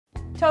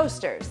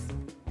Toasters,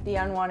 the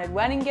unwanted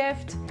wedding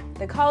gift,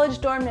 the college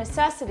dorm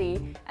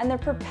necessity, and the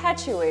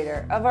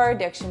perpetuator of our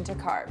addiction to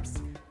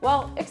carbs.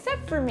 Well,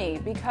 except for me,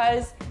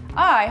 because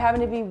I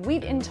happen to be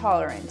wheat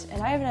intolerant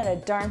and I haven't had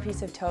a darn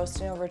piece of toast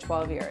in over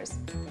 12 years.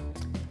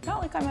 Not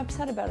like I'm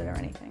upset about it or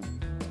anything.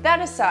 That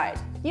aside,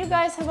 you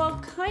guys have all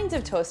kinds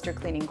of toaster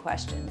cleaning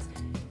questions,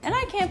 and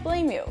I can't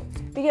blame you,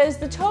 because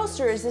the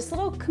toaster is this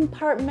little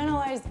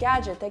compartmentalized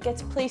gadget that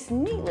gets placed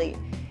neatly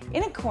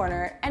in a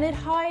corner, and it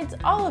hides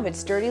all of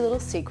its dirty little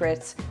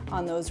secrets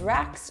on those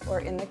racks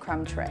or in the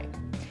crumb tray.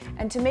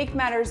 And to make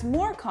matters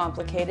more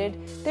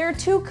complicated, there are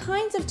two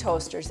kinds of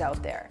toasters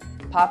out there: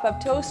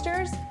 pop-up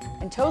toasters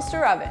and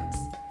toaster ovens.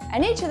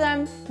 And each of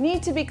them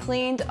need to be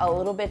cleaned a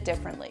little bit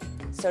differently.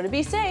 So to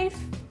be safe,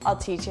 I'll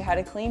teach you how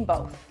to clean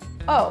both.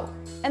 Oh,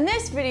 and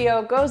this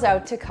video goes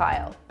out to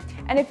Kyle.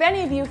 And if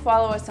any of you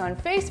follow us on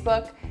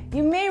Facebook,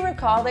 you may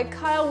recall that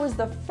Kyle was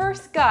the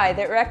first guy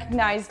that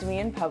recognized me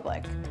in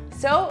public.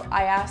 So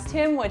I asked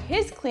him what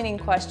his cleaning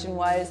question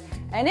was,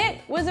 and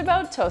it was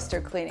about toaster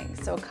cleaning.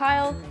 So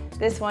Kyle,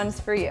 this one's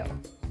for you.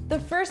 The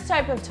first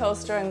type of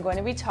toaster I'm going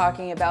to be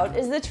talking about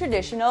is the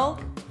traditional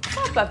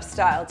pop-up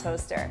style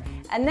toaster.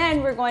 And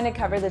then we're going to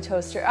cover the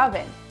toaster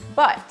oven.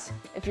 But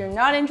if you're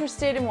not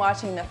interested in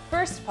watching the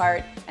first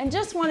part and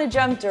just want to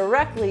jump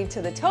directly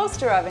to the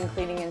toaster oven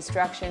cleaning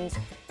instructions,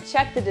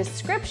 check the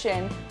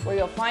description where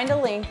you'll find a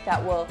link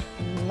that will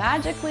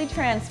magically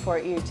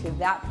transport you to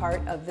that part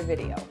of the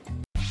video.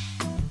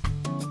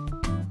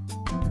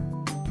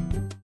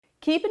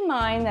 Keep in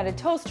mind that a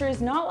toaster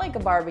is not like a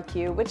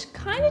barbecue, which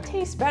kind of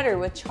tastes better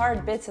with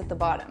charred bits at the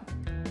bottom.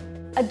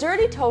 A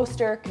dirty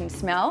toaster can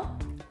smell,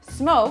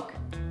 smoke,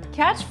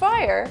 catch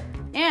fire,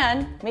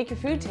 and make your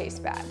food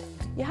taste bad.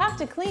 You have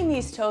to clean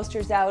these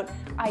toasters out,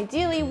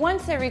 ideally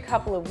once every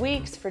couple of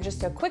weeks for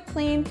just a quick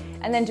clean,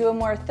 and then do a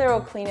more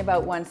thorough clean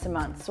about once a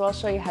month. So I'll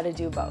show you how to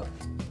do both.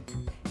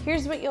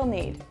 Here's what you'll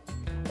need: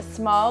 a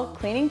small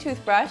cleaning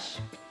toothbrush,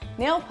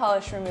 nail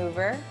polish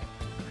remover,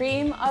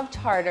 cream of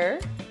tartar,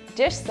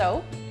 dish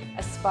soap,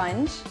 a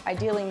sponge,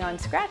 ideally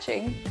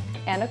non-scratching,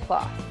 and a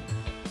cloth.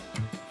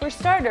 For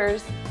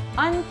starters,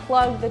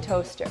 unplug the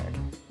toaster.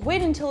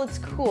 Wait until it's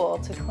cool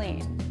to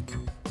clean.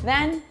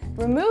 Then,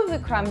 remove the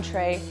crumb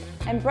tray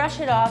and brush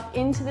it off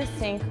into the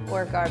sink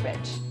or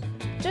garbage.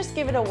 Just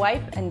give it a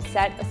wipe and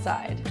set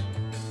aside.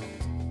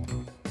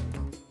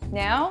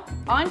 Now,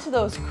 onto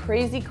those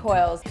crazy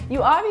coils.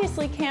 You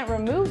obviously can't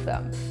remove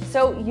them,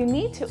 so you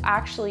need to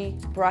actually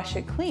brush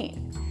it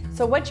clean.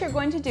 So what you're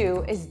going to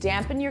do is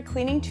dampen your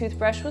cleaning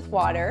toothbrush with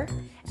water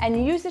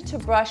and use it to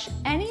brush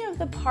any of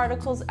the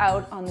particles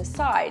out on the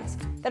sides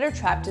that are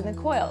trapped in the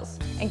coils.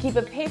 And keep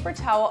a paper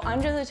towel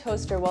under the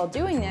toaster while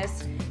doing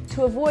this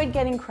to avoid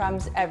getting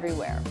crumbs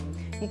everywhere.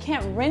 You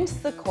can't rinse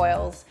the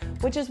coils,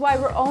 which is why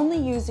we're only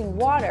using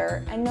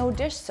water and no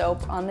dish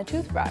soap on the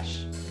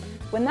toothbrush.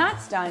 When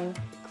that's done,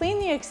 clean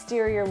the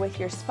exterior with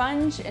your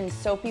sponge and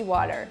soapy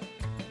water.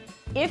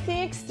 If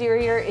the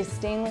exterior is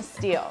stainless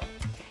steel,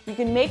 you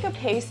can make a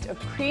paste of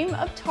cream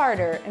of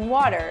tartar and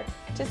water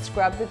to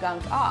scrub the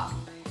gunk off,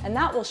 and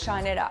that will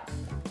shine it up.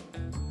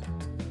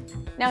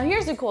 Now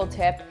here's a cool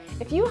tip.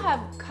 If you have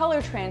color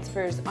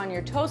transfers on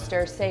your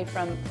toaster, say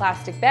from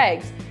plastic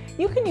bags,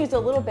 you can use a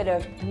little bit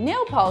of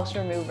nail polish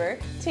remover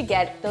to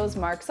get those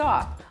marks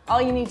off.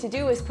 All you need to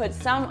do is put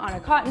some on a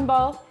cotton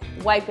ball,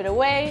 wipe it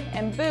away,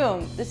 and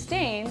boom, the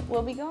stain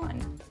will be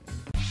gone.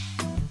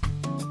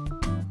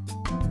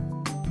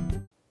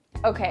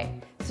 Okay,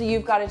 so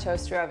you've got a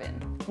toaster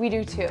oven. We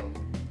do too.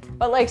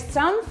 But like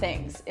some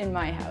things in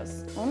my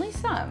house, only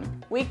some,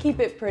 we keep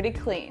it pretty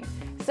clean.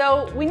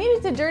 So we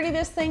needed to dirty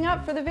this thing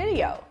up for the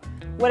video.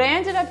 What I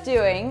ended up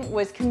doing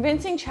was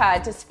convincing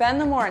Chad to spend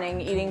the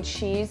morning eating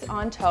cheese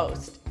on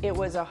toast. It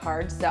was a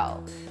hard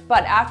sell.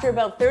 But after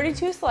about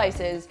 32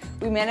 slices,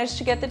 we managed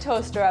to get the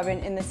toaster oven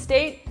in the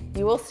state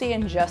you will see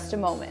in just a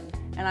moment.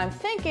 And I'm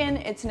thinking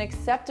it's an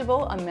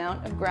acceptable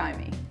amount of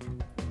grimy.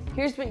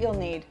 Here's what you'll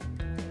need: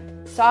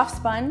 soft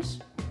sponge,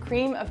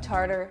 cream of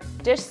tartar,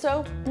 dish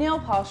soap, nail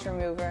polish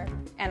remover,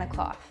 and a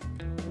cloth.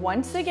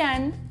 Once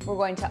again, we're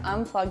going to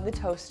unplug the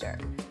toaster.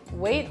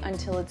 Wait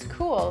until it's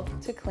cool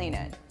to clean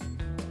it.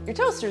 Your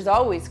toaster's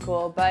always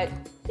cool, but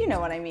you know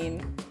what I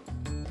mean.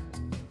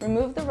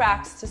 Remove the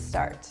racks to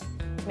start.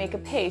 Make a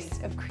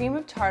paste of cream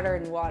of tartar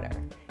and water.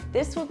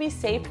 This will be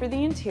safe for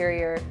the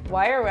interior,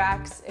 wire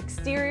racks,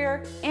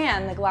 exterior,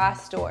 and the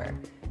glass door.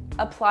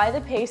 Apply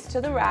the paste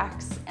to the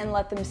racks and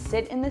let them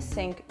sit in the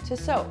sink to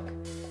soak.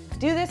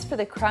 Do this for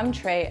the crumb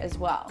tray as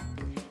well.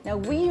 Now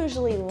we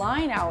usually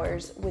line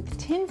ours with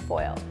tin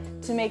foil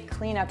to make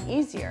cleanup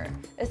easier,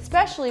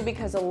 especially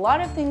because a lot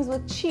of things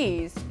with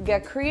cheese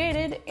get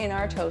created in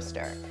our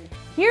toaster.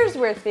 Here's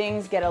where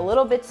things get a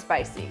little bit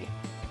spicy.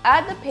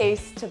 Add the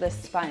paste to the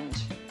sponge.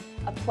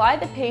 Apply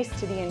the paste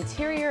to the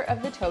interior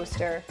of the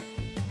toaster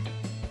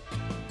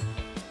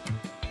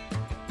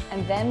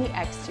and then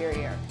the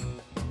exterior.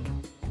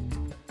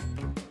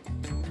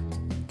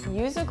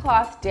 Use a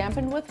cloth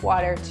dampened with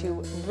water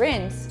to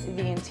rinse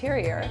the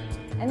interior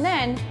And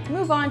then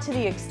move on to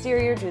the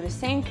exterior, do the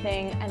same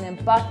thing, and then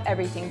buff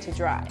everything to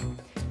dry.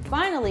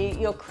 Finally,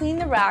 you'll clean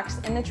the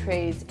racks and the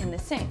trays in the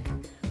sink.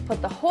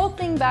 Put the whole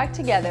thing back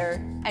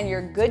together and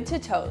you're good to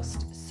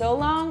toast, so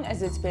long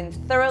as it's been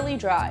thoroughly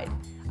dried.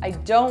 I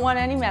don't want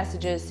any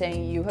messages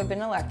saying you have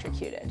been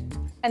electrocuted.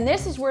 And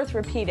this is worth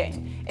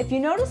repeating. If you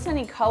notice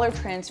any color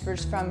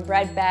transfers from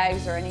bread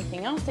bags or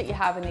anything else that you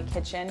have in the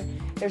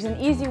kitchen, there's an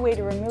easy way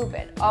to remove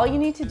it. All you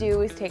need to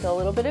do is take a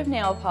little bit of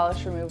nail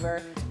polish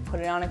remover, put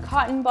it on a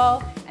cotton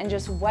ball, and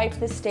just wipe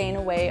the stain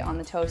away on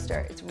the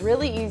toaster. It's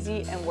really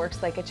easy and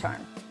works like a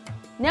charm.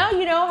 Now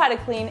you know how to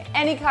clean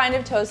any kind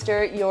of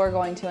toaster you're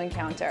going to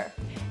encounter.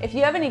 If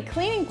you have any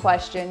cleaning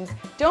questions,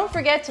 don't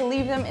forget to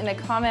leave them in the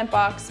comment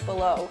box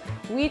below.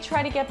 We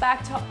try to get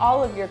back to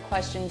all of your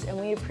questions and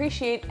we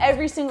appreciate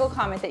every single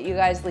comment that you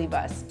guys leave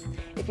us.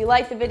 If you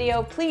like the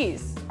video,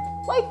 please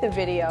like the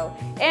video.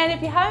 And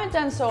if you haven't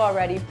done so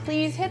already,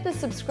 please hit the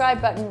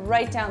subscribe button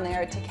right down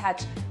there to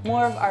catch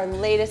more of our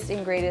latest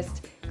and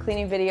greatest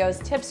cleaning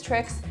videos, tips,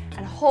 tricks,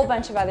 and a whole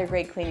bunch of other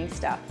great cleaning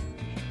stuff.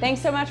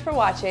 Thanks so much for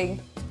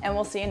watching, and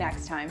we'll see you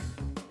next time.